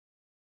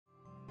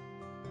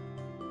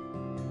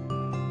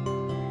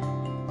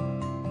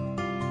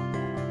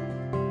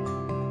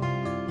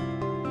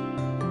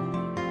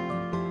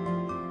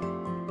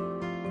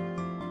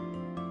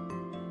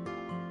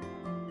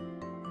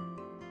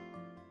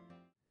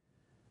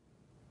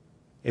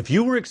If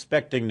you were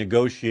expecting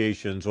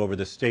negotiations over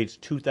the state's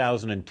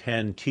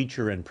 2010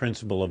 teacher and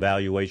principal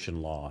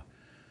evaluation law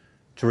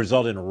to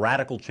result in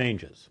radical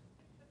changes,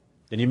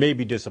 then you may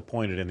be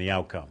disappointed in the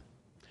outcome.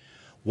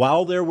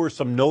 While there were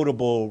some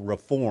notable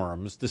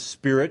reforms, the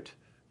spirit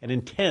and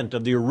intent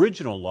of the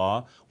original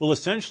law will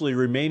essentially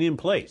remain in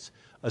place,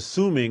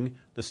 assuming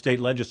the state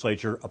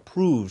legislature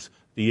approves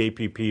the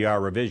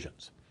APPR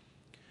revisions.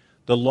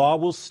 The law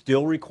will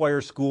still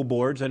require school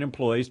boards and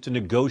employees to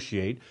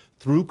negotiate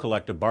through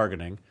collective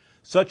bargaining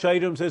such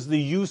items as the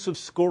use of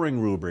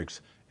scoring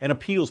rubrics and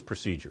appeals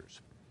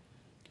procedures.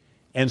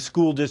 And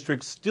school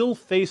districts still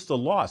face the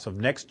loss of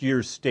next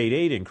year's state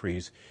aid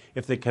increase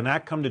if they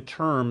cannot come to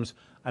terms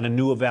on a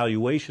new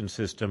evaluation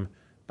system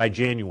by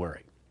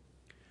January.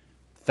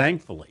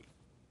 Thankfully,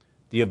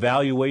 the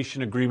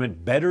evaluation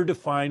agreement better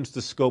defines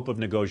the scope of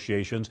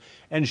negotiations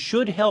and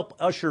should help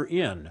usher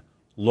in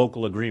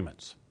local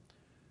agreements.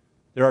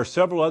 There are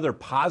several other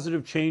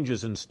positive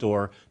changes in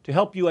store to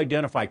help you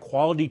identify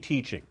quality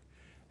teaching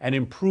and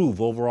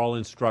improve overall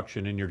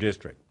instruction in your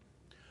district.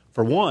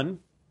 For one,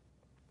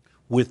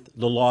 with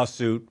the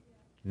lawsuit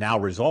now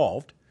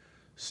resolved,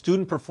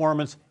 student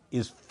performance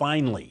is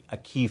finally a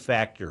key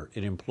factor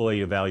in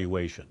employee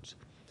evaluations.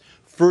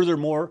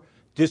 Furthermore,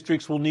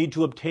 districts will need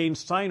to obtain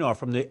sign-off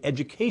from the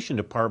Education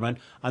Department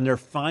on their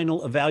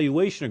final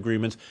evaluation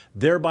agreements,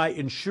 thereby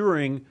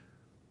ensuring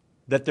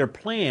that their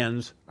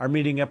plans are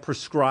meeting a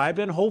prescribed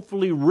and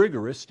hopefully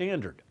rigorous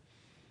standard.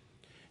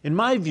 In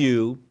my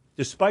view,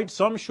 despite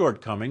some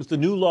shortcomings, the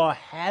new law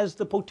has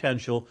the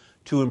potential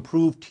to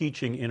improve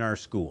teaching in our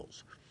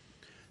schools.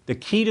 The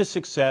key to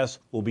success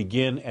will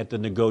begin at the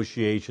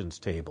negotiations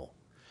table.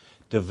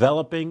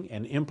 Developing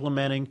and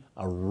implementing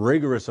a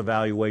rigorous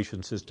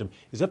evaluation system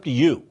is up to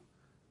you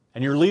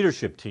and your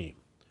leadership team.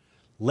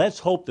 Let's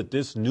hope that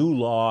this new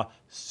law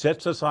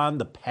sets us on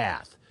the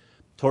path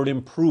toward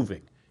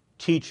improving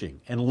teaching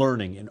and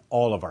learning in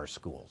all of our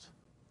schools.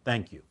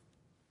 Thank you.